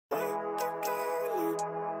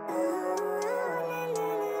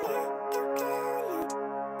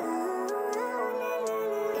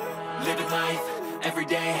life,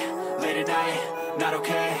 everyday, late at night, not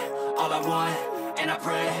okay. All I want, and I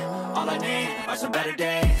pray, all I need are some better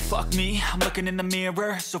days. Fuck me, I'm looking in the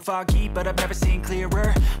mirror, so foggy, but I've never seen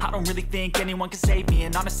clearer. I don't really think anyone can save me,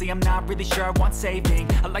 and honestly I'm not really sure I want saving.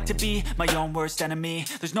 I like to be my own worst enemy.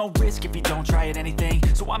 There's no risk if you don't try at anything,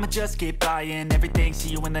 so I'ma just get buying everything. See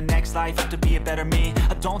you in the next life, have to be a better me.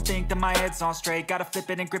 I don't think that my head's on straight, gotta flip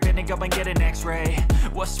it and grip it and go and get an x-ray.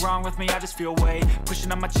 What's wrong with me? I just feel weight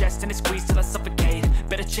pushing on my chest and it squeezes till I suffocate.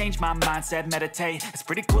 Better change my mindset, meditate. It's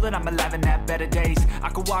pretty cool that I'm alive and have better days. I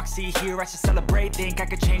could walk, see, hear, I should celebrate. Think I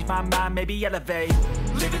could change my mind, maybe elevate.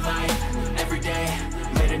 Living life, everyday,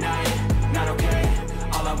 late at night, not okay.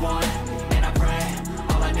 All I want, and I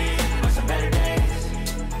pray, all I need are some better days.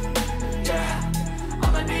 Yeah,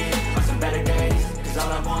 all I need are some better days. Cause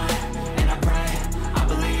all I want, and I pray, I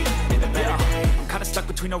believe in the better days. I'm kinda stuck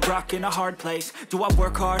between a rock and a hard place. Do I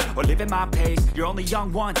work hard or live at my pace? You're only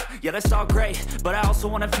young once, yeah that's all great, but I also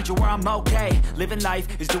want a future where I'm okay. Living life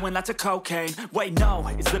is doing lots of cocaine. Wait no,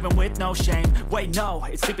 it's living with no shame. Wait no,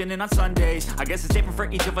 it's sleeping in on Sundays. I guess it's different for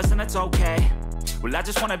each of us and that's okay. Well I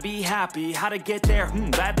just wanna be happy, how to get there?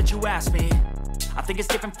 Glad that you asked me. I think it's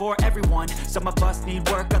different for everyone. Some of us need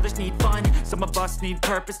work, others need fun. Some of us need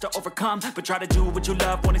purpose to overcome. But try to do what you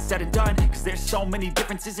love when it's said and done. Cause there's so many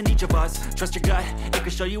differences in each of us. Trust your gut, it can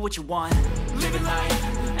show you what you want. Living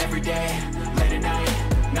life, everyday, late at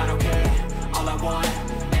night, not okay. All I want,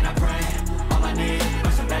 and I pray, all I need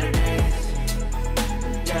are some better days.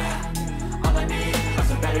 Yeah, all I need are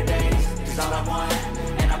some better days. Cause all I want,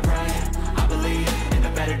 and I pray, I believe in the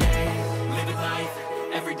better days. Living life,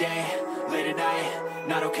 everyday, late at night,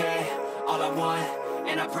 not okay. All I want,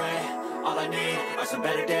 and I pray, all I need are some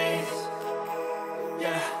better days.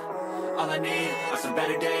 Yeah, all I need are some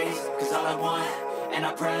better days. Cause all I want, and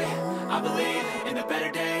I pray, I believe in the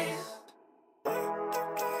better days.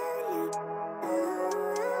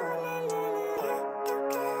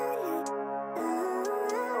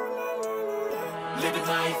 Living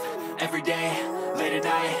life, everyday, late at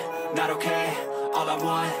night, not okay. All I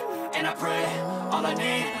want, and I pray, all I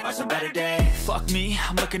need are some better days. Fuck me,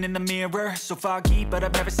 I'm looking in the mirror, so foggy, but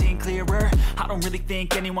I've never seen clearer. I don't really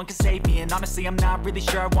think anyone can save me, and honestly I'm not really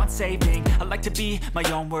sure I want saving. I like to be my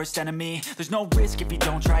own worst enemy. There's no risk if you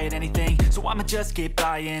don't try at anything, so I'ma just get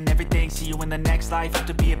buying everything. See you in the next life, have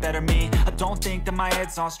to be a better me. I don't think that my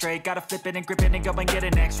head's on straight, gotta flip it and grip it and go and get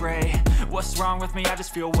an x-ray. What's wrong with me? I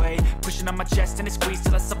just feel weight pushing on my chest and it squeezes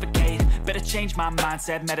till I suffocate. Better change my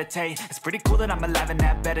mindset, meditate. It's pretty cool that I'm alive and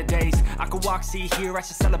have better days. I could walk, see, hear, I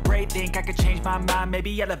should celebrate. Think I could change my mind,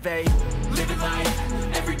 maybe elevate. Living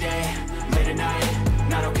life, everyday, late at night,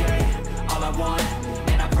 not okay. All I want,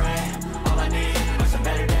 and I pray, all I need are some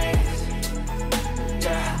better days.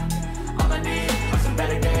 Yeah, all I need are some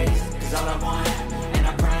better days. Cause all I want, and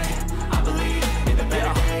I pray, I believe in the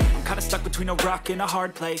better days. I'm kinda stuck between a rock and a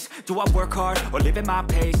hard place. Do I work hard or live at my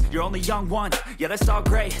pace? You're only young once, yeah that's all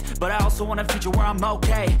great, but I also want a future where I'm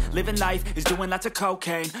okay. Living life is doing lots of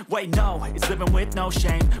cocaine. Wait no, it's living with no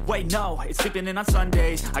shame. Wait no, it's sleeping in on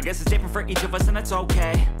Sundays. I guess it's different for each of us and that's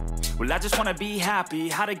okay. Well I just wanna be happy,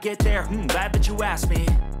 how to get there? Glad that you asked me.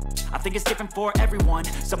 I think it's different for everyone.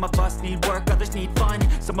 Some of us need work, others need fun.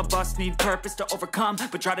 Some of us need purpose to overcome.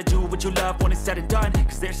 But try to do what you love when it's said and done.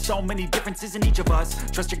 Cause there's so many differences in each of us.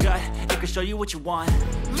 Trust your gut, it can show you what you want.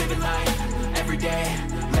 Living life, everyday,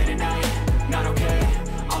 late at night, not okay.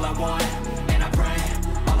 All I want, and I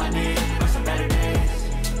pray, all I need are some better days.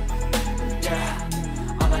 Yeah,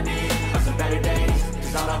 all I need are some better days.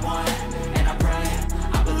 Cause all I want, and I pray,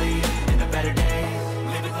 I believe in the better days.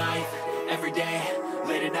 Living life, everyday,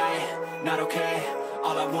 late at night, not okay.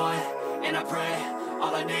 All I want, and I pray,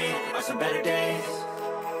 all I need are some better days.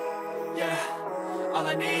 Yeah, all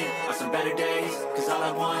I need are some better days. Cause all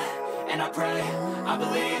I want, and I pray, I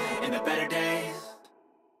believe in the better days.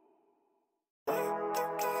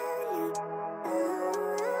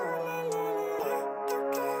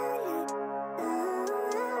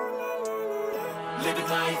 Living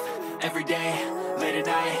life, everyday, late at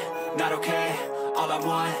night, not okay. All I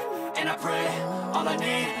want, and I pray, all I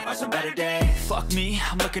need are some better days. Fuck me,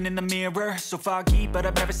 I'm looking in the mirror, so foggy, but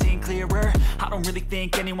I've never seen clearer. I don't really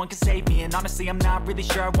think anyone can save me, and honestly I'm not really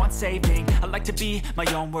sure I want saving. I like to be my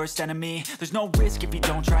own worst enemy. There's no risk if you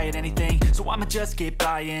don't try at anything, so I'ma just get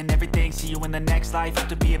buying everything. See you in the next life, have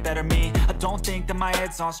to be a better me. I don't think that my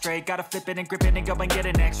head's on straight, gotta flip it and grip it and go and get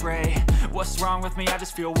an x-ray. What's wrong with me? I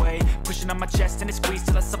just feel weight pushing on my chest and it squeezes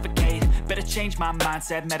till I suffocate. Better change my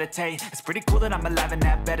mindset, meditate. It's pretty cool that I'm alive and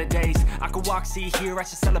have better days. I could walk, see, hear, I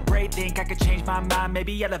should celebrate. Think I could change my mind,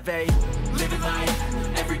 maybe elevate. Living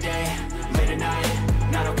life, everyday, late at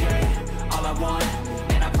night, not okay. All I want,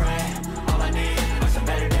 and I pray,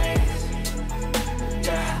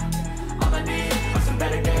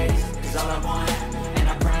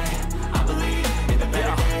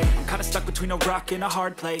 between a rock and a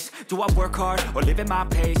hard place. Do I work hard or live at my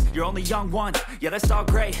pace? You're only young once, yeah that's all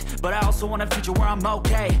great, but I also want a future where I'm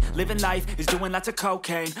okay. Living life is doing lots of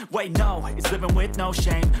cocaine. Wait no, it's living with no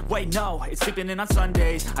shame. Wait no, it's sleeping in on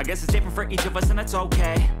Sundays. I guess it's different for each of us and that's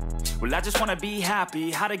okay. Well I just wanna be happy,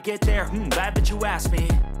 how to get there? Glad that you asked me.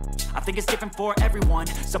 I think it's different for everyone.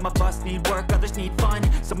 Some of us need work, others need fun.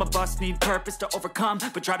 Some of us need purpose to overcome.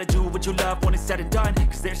 But try to do what you love when it's said and done,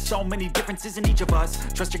 cause there's so many differences in each of us.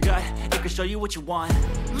 Trust your gut, it can show you what you want.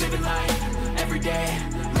 Living life, everyday,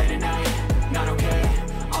 late at night, not okay.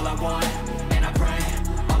 All I want, and I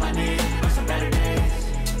pray, all I need are some better days.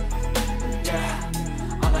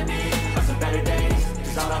 Yeah, all I need are some better days.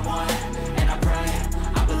 Cause all I want, and I pray,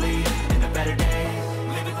 I believe in the better days.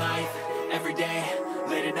 Living life, everyday,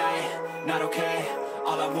 late at night, not okay.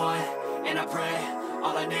 All I want, and I pray,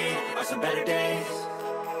 all I need are some better days.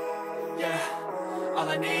 Yeah, all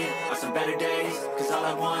I need are some better days. Cause all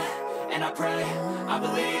I want, and I pray, I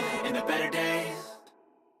believe in the better days.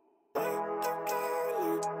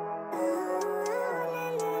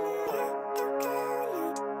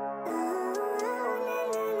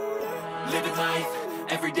 Living life,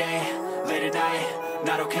 everyday, late at night,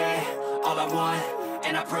 not okay. All I want,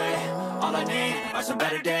 and I pray, all I need are some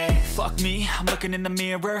better days. Fuck me, I'm looking in the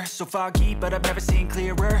mirror, so foggy, but I've never seen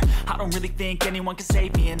clearer. I don't really think anyone can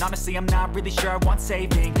save me, and honestly I'm not really sure I want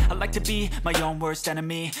saving. I like to be my own worst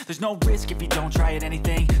enemy. There's no risk if you don't try at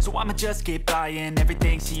anything, so I'ma just keep buying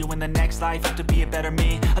everything. See you in the next life, have to be a better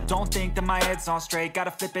me. I don't think that my head's on straight,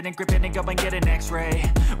 gotta flip it and grip it and go and get an x-ray.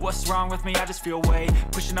 What's wrong with me? I just feel weight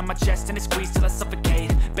pushing on my chest and it squeezes till I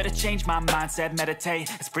suffocate. Better change my mindset, meditate.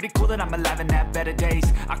 It's pretty cool that I'm alive and have better days.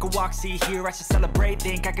 I could walk, see, hear, I should celebrate.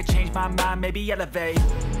 Think I could change my mind, maybe elevate.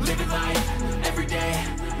 Living life, everyday,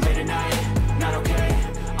 late at night, not okay.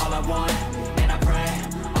 All I want, and I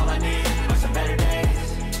pray, all I need are some better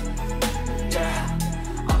days. Yeah,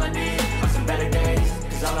 all I need are some better days.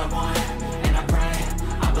 Cause all I want, and I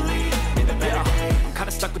pray, I believe in the better days. I'm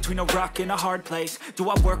kinda stuck between a rock and a hard place. Do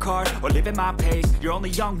I work hard or live at my pace? You're only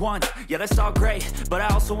young once, yeah that's all great, but I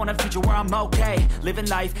also want a future where I'm okay. Living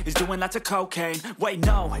life is doing lots of cocaine. Wait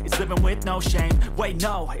no, it's living with no shame. Wait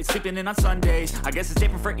no, it's sleeping in on Sundays. I guess it's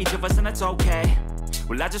different for each of us and that's okay.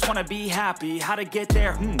 Well I just wanna be happy, how to get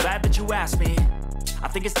there? Glad that you asked me. I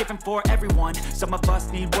think it's different for everyone. Some of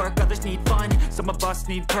us need work, others need fun. Some of us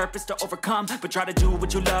need purpose to overcome. But try to do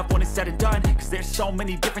what you love when it's said and done, cause there's so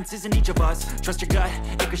many differences in each of us. Trust your gut,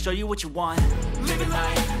 it can show you what you want. Living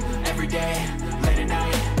life, everyday, late at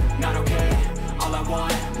night, not okay. All I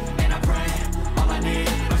want, and I pray, all I need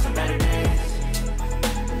are some better days.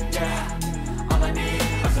 Yeah, all I need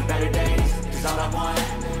are some better days. Cause all I want,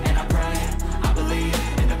 and I pray, I believe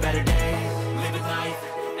in the better days. Living life,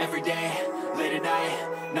 everyday, late at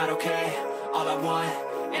night, not okay. All I want,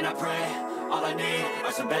 and I pray, all I need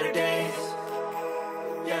are some better days.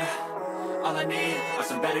 Yeah, all I need are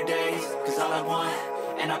some better days. Cause all I want,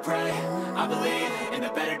 and I pray, I believe in the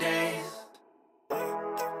better days.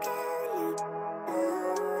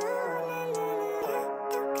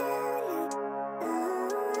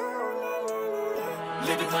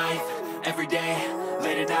 Living life, everyday,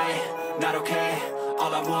 late at night, not okay.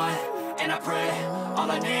 All I want, and I pray,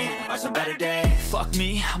 all I need are some better days. Fuck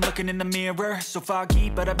me, I'm looking in the mirror, so foggy,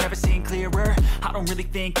 but I've never seen clearer. I don't really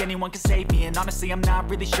think anyone can save me, and honestly I'm not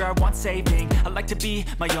really sure I want saving. I like to be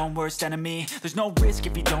my own worst enemy. There's no risk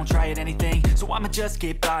if you don't try at anything, so I'ma just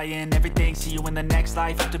keep buying everything. See you in the next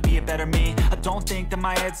life, have to be a better me. I don't think that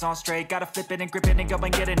my head's on straight, gotta flip it and grip it and go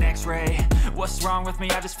and get an x-ray. What's wrong with me?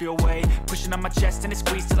 I just feel weight pushing on my chest and it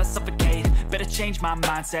squeezes till I suffocate. Better change my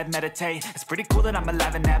mindset, meditate. It's pretty cool that I'm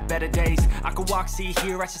alive and have better days. I could walk, see,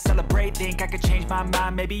 hear, I should celebrate. Think I could change my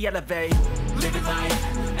mind, maybe elevate. Living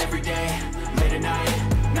life, everyday, late at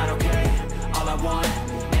night, not okay. All I want,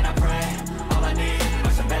 and I pray, all I need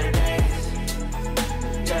are some better days.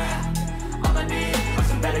 Yeah, all I need are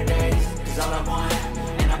some better days. Cause all I want,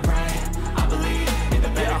 and I pray, I believe in the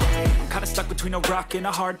better days. Kinda stuck between a rock and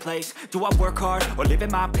a hard place. Do I work hard or live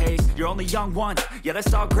at my pace? You're only young once, yeah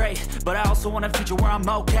that's all great, but I also want a future where I'm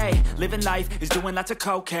okay. Living life is doing lots of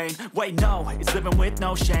cocaine. Wait no, it's living with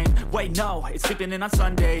no shame. Wait no, it's sleeping in on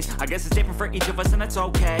Sundays. I guess it's different for each of us and that's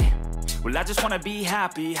okay. Well I just wanna be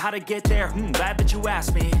happy, how to get there? Glad that you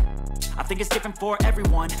asked me. I think it's different for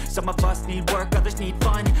everyone. Some of us need work, others need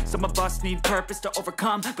fun. Some of us need purpose to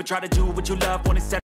overcome. But try to do what you love when it's said